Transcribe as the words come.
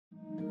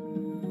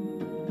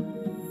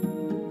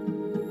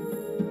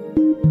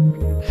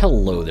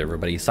Hello there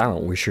everybody,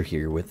 Silentwisher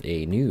here with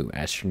a new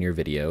Astroneer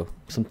video.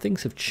 Some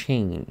things have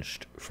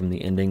changed from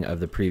the ending of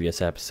the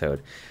previous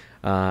episode.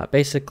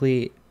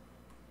 Basically,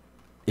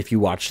 if you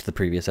watched the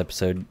previous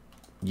episode,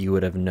 you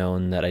would have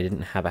known that I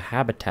didn't have a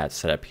habitat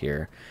set up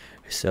here.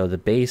 So the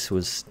base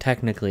was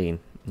technically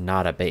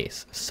not a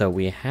base. So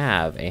we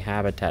have a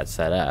habitat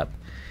set up,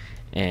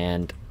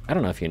 and I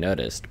don't know if you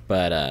noticed,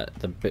 but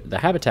the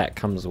habitat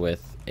comes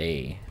with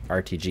a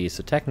RTG,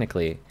 so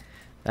technically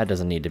that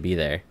doesn't need to be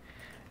there.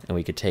 And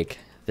we could take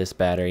this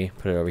battery,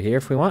 put it over here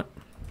if we want,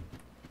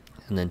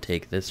 and then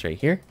take this right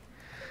here.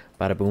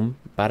 Bada boom,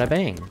 bada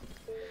bang.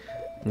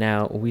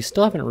 Now, we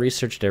still haven't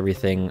researched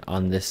everything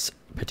on this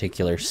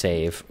particular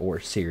save or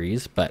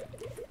series, but,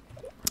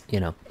 you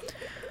know,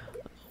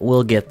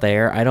 we'll get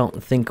there. I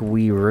don't think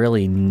we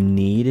really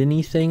need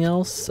anything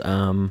else.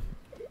 I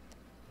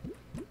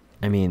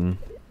mean,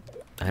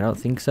 I don't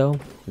think so.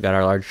 We got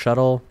our large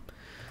shuttle,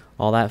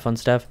 all that fun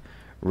stuff.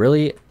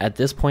 Really, at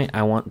this point,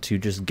 I want to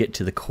just get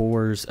to the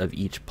cores of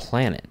each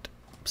planet.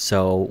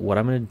 So what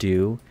I'm going to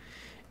do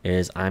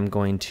is I'm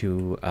going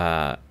to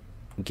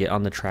get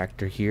on the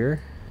tractor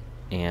here,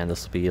 and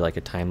this will be like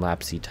a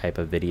time-lapse-y type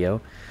of video.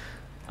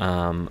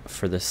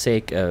 For the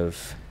sake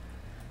of...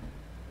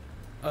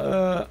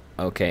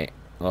 okay,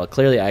 well,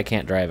 clearly I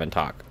can't drive and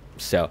talk.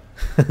 So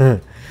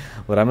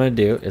what I'm going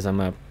to do is I'm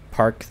going to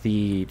park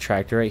the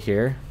tractor right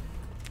here.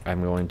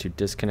 I'm going to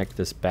disconnect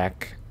this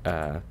back...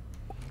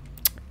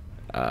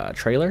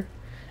 trailer,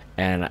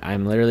 and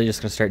I'm literally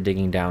just gonna start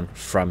digging down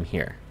from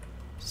here,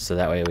 so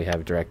that way we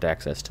have direct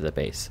access to the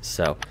base.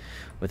 So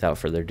without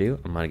further ado,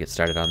 I'm gonna get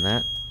started on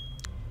that.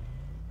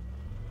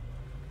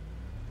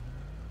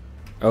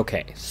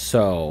 Okay,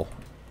 so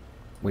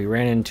we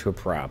ran into a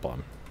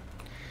problem.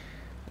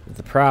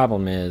 The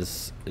problem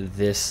is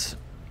this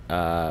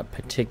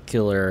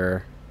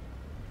particular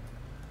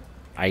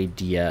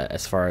idea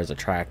as far as a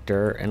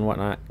tractor and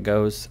whatnot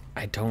goes.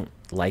 I don't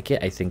like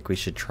it. I think we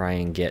should try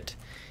and get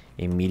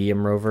a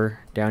medium rover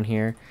down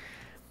here,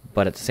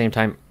 but at the same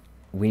time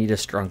we need a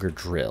stronger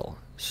drill.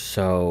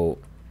 So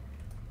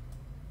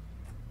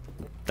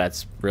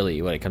that's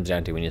really what it comes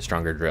down to. We need a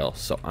stronger drill.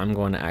 So I'm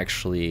going to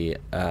actually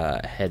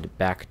head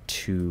back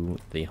to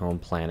the home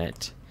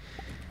planet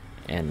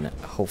and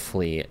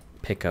hopefully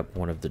pick up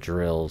one of the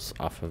drills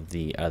off of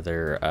the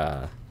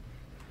other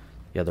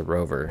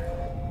rover,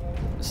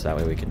 so that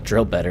way we can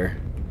drill better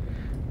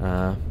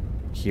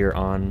here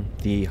on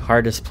the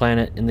hardest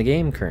planet in the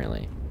game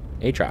currently,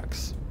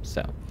 Aatrox.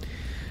 So,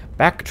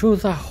 back to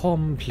the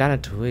home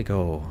planet we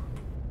go.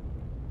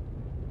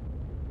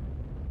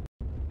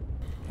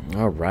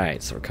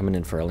 Alright, so we're coming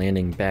in for a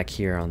landing back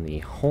here on the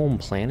home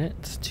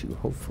planet to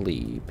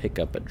hopefully pick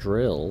up a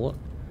drill.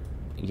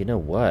 You know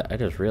what? I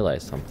just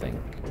realized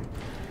something.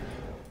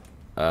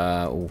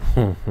 Yeah,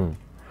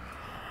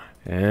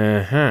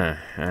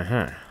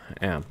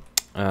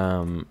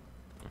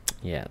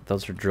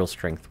 those are drill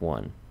strength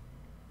 1.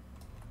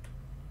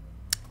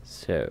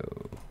 So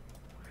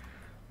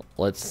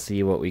let's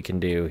see what we can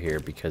do here,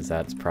 because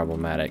that's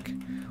problematic.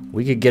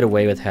 We could get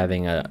away with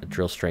having a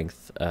drill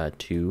strength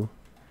 2.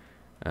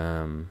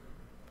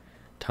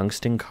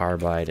 Tungsten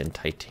carbide and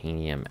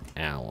titanium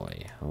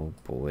alloy. Oh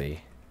boy.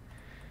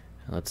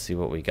 Let's see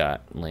what we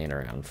got laying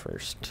around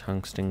first.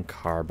 Tungsten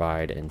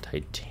carbide and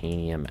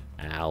titanium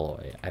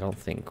alloy. I don't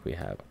think we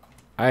have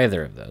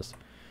either of those.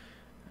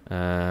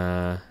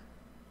 Okay,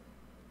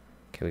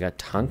 we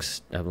got a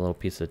little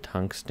piece of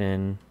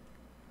tungsten.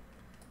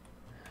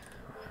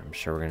 I'm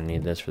sure we're gonna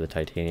need this for the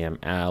titanium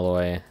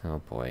alloy.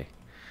 Oh boy.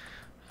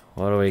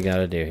 What do we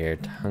gotta do here?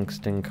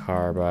 Tungsten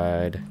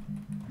carbide.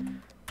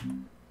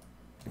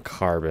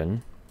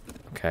 Carbon.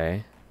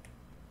 Okay.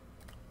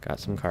 Got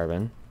some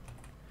carbon.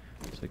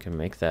 So we can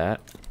make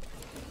that.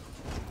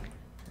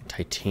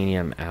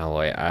 Titanium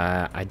alloy.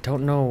 I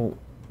don't know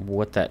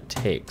what that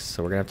takes,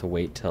 so we're gonna have to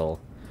wait till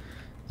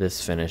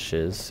this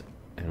finishes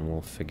and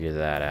we'll figure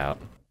that out.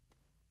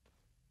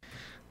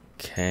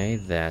 Okay,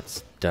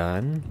 that's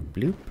done.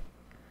 Bloop.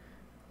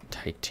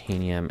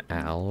 Titanium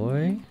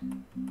alloy,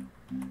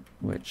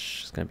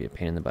 which is going to be a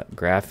pain in the butt.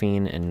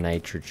 Graphene and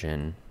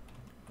nitrogen.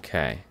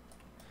 Okay.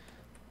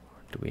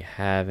 Do we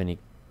have any?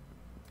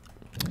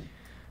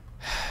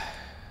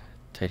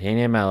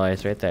 Titanium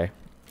alloys right there.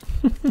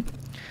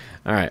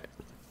 Alright.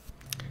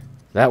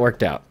 That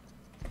worked out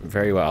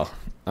very well.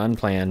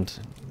 Unplanned,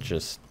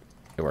 just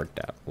it worked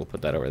out. We'll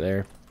put that over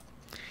there.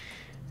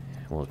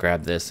 We'll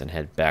grab this and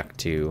head back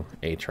to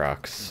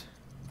Aatrox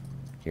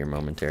here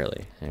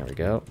momentarily. There we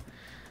go.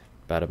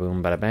 Bada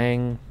boom, bada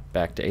bang.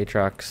 Back to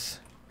Aatrox.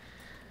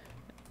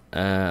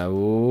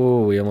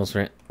 Ooh, we almost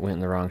went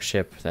in the wrong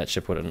ship. That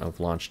ship wouldn't have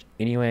launched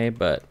anyway,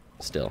 but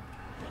still.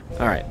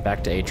 Alright,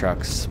 back to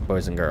Aatrox,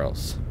 boys and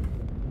girls.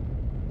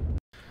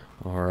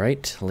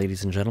 Alright,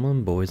 ladies and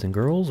gentlemen, boys and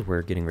girls,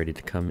 we're getting ready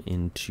to come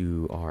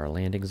into our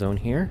landing zone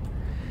here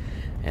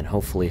and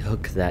hopefully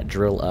hook that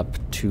drill up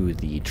to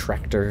the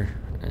tractor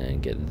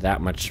and get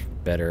that much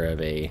better of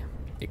a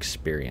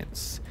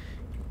experience.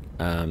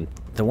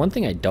 The one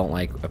thing I don't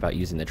like about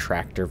using the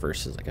tractor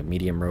versus like a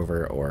medium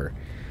rover or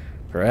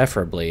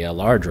preferably a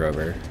large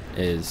rover,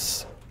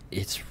 is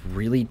it's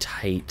really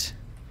tight,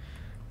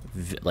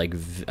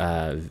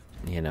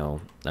 you know,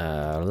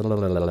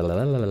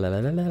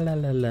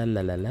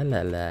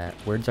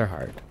 words are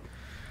hard.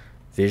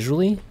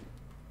 Visually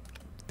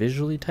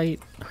tight.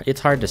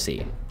 It's hard to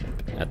see.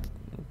 At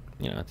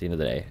the end of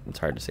the day, it's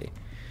hard to see.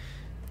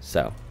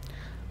 So,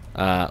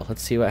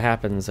 let's see what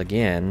happens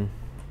again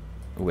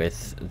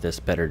with this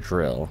better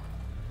drill.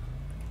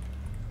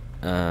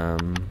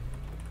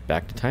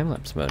 Back to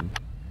time-lapse mode.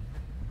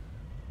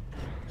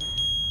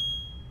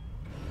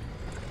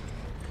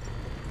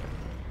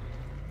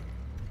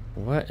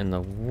 What in the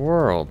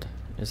world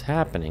is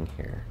happening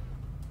here?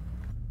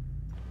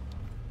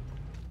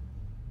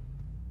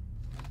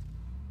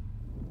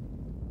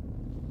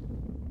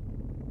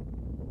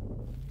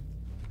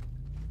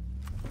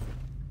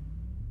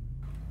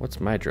 What's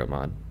my drill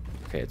mod?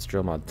 Okay, it's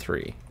drill mod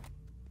 3.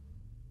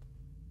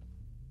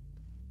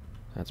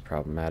 That's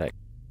problematic.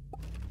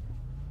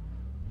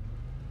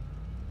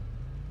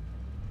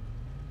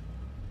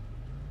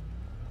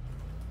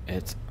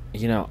 It's,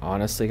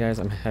 honestly, guys,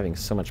 I'm having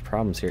so much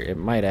problems here. It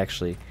might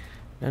actually...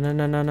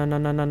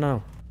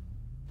 No.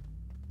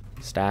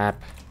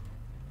 Stop.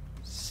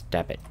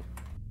 Stop it.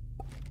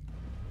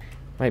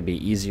 Might be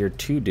easier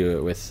to do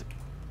it with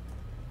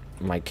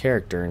my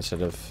character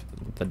instead of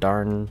the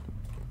darn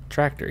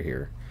tractor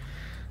here.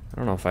 I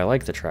don't know if I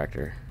like the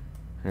tractor.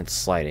 And it's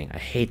sliding. I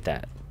hate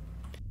that.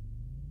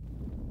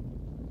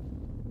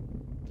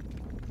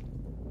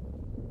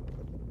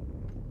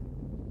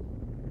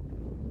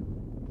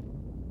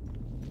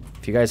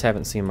 If you guys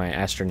haven't seen my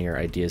Astroneer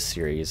Ideas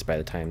series by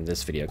the time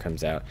this video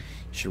comes out,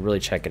 you should really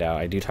check it out.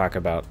 I do talk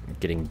about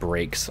getting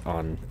brakes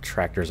on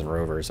tractors and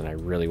rovers, and I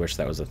really wish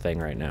that was a thing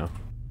right now.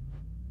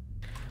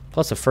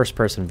 Plus a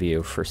first-person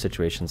view for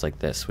situations like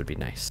this would be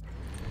nice.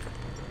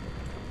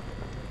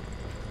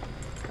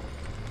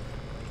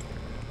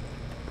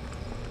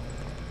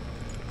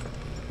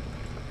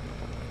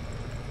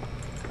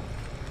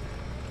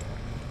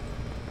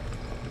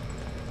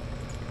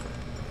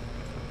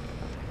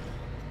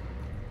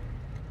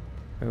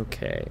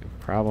 Okay,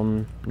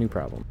 new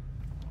problem.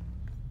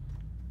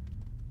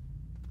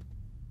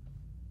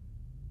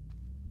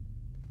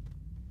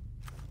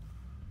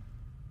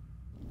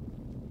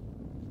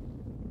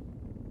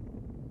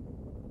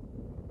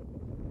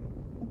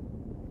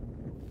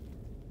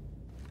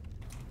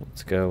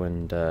 Let's go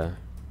and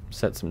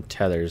set some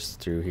tethers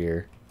through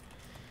here,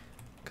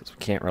 because we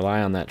can't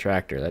rely on that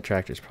tractor. That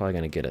tractor's probably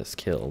going to get us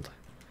killed.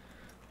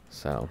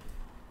 So,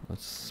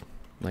 let's,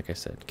 like I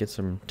said, get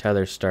some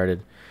tethers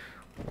started.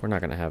 We're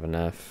not going to have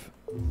enough.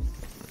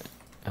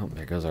 Oh,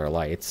 there goes our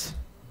lights.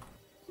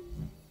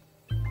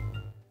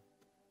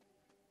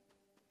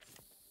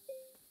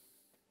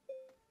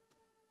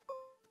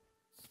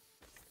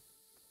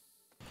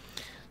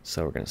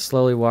 So we're going to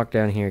slowly walk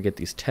down here, get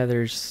these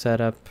tethers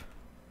set up,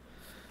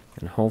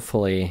 and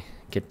hopefully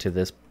get to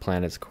this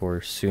planet's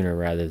core sooner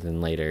rather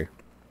than later.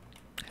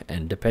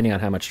 And depending on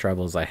how much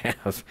troubles I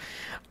have,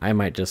 I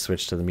might just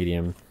switch to the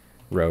medium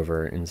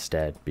rover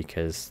instead,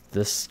 because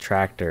this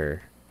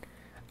tractor...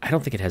 I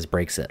don't think it has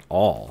brakes at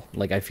all.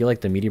 Like, I feel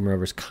like the medium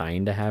rovers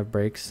kind of have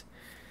brakes.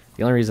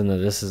 The only reason that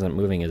this isn't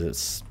moving is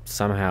it's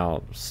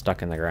somehow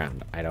stuck in the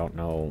ground. I don't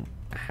know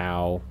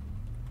how,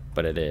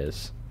 but it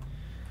is.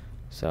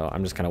 So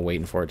I'm just kind of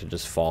waiting for it to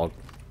just fall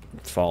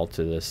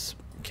to this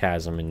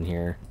chasm in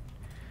here,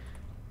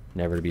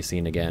 never to be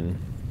seen again.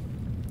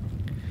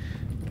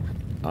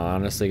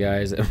 Honestly,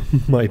 guys, it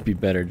might be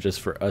better just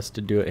for us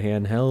to do it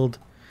handheld,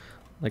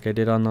 like I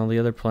did on all the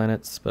other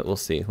planets, but we'll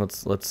see.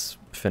 Let's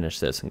finish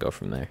this and go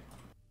from there.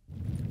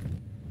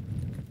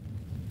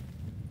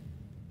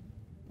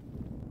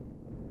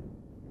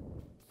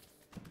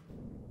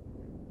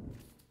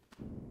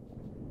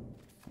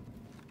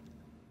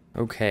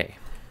 Okay,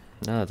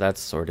 now that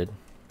that's sorted,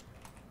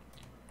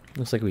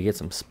 looks like we get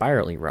some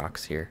spirally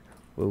rocks here.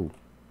 Whoa,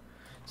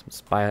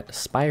 some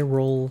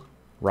spiral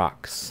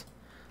rocks.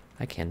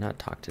 I cannot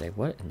talk today.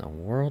 What in the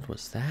world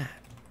was that?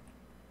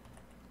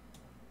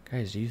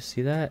 Guys, do you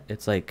see that?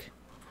 It's like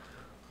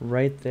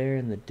right there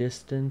in the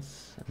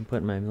distance. I'm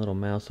putting my little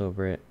mouse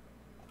over it.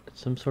 It's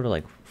some sort of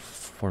like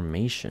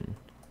formation.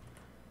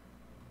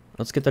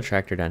 Let's get the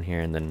tractor down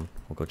here and then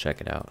we'll go check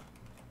it out.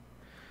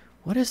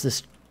 What is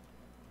this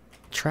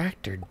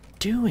tractor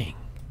doing?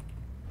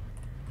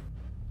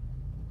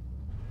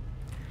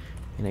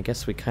 And I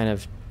guess we kind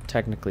of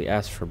technically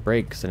asked for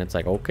brakes and it's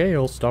like, okay,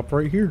 I'll stop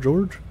right here,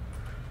 George.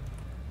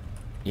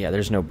 Yeah,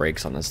 there's no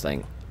brakes on this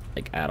thing,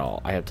 like, at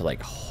all. I have to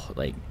like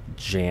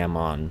jam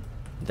on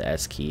the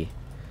S key.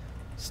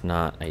 It's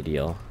not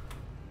ideal.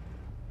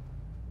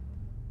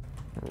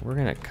 We're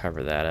gonna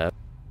cover that up.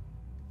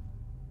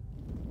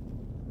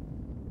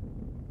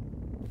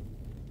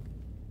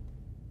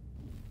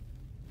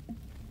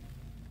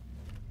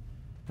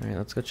 Alright,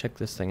 let's go check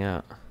this thing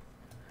out.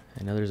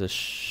 I know there's a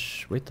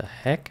wait, the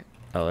heck?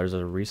 Oh, there's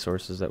the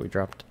resources that we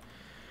dropped.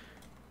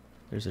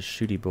 There's a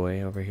shooty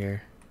boy over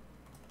here.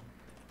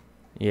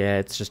 Yeah,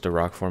 it's just a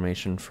rock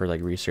formation for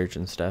like research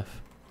and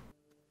stuff.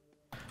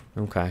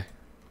 Okay.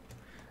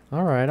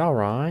 Alright,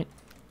 alright.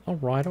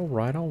 Alright,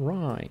 alright,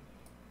 alright.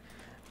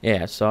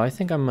 Yeah, so I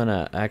think I'm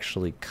gonna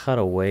actually cut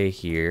away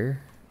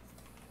here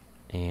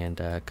and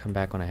come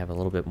back when I have a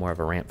little bit more of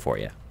a rant for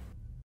you.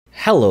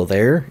 Hello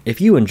there! If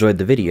you enjoyed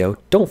the video,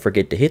 don't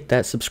forget to hit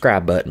that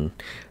subscribe button.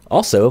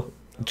 Also,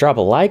 drop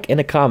a like and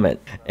a comment,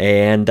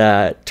 and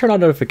turn on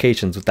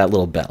notifications with that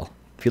little bell.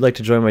 If you'd like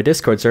to join my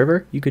Discord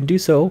server, you can do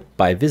so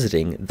by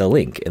visiting the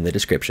link in the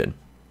description.